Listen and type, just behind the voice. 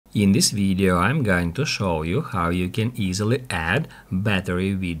In this video, I'm going to show you how you can easily add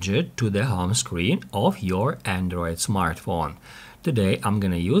battery widget to the home screen of your Android smartphone. Today, I'm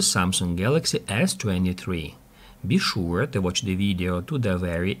gonna use Samsung Galaxy S23. Be sure to watch the video to the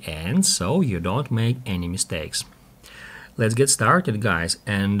very end so you don't make any mistakes. Let's get started, guys,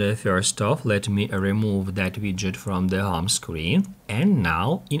 and first off, let me remove that widget from the home screen. And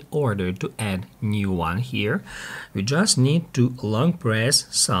now, in order to add new one here, we just need to long press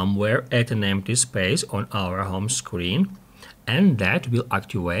somewhere at an empty space on our home screen, and that will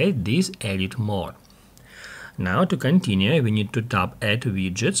activate this edit mode. Now, to continue, we need to tap Add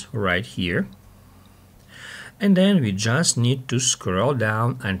Widgets right here, and then we just need to scroll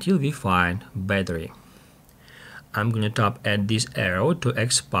down until we find Battery. I'm going to tap at this arrow to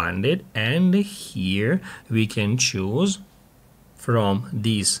expand it, and here we can choose from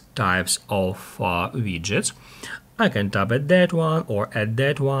these types of widgets. I can tap at that one or at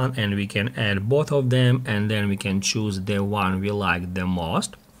that one, and we can add both of them, and then we can choose the one we like the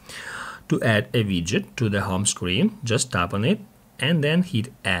most. To add a widget to the home screen, just tap on it and then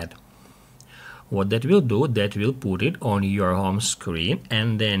hit Add. What that will do, that will put it on your home screen,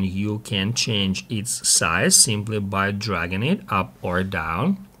 and then you can change its size simply by dragging it up or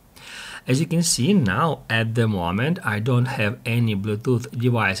down. As you can see now, at the moment, I don't have any Bluetooth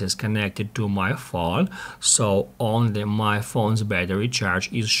devices connected to my phone, so only my phone's battery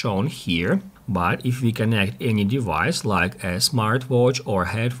charge is shown here. But if we connect any device like a smartwatch or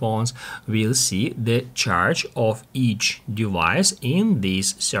headphones, we'll see the charge of each device in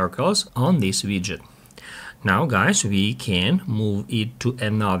these circles on this widget. Now, guys, we can move it to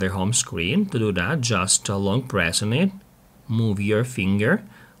another home screen. To do that, just long press on it, move your finger.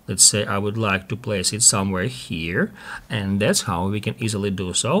 Let's say I would like to place it somewhere here, and that's how we can easily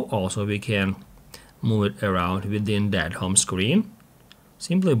do so. Also, we can move it around within that home screen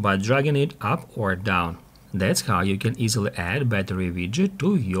simply by dragging it up or down. That's how you can easily add battery widget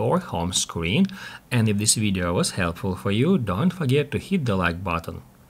to your home screen. And if this video was helpful for you, don't forget to hit the like button.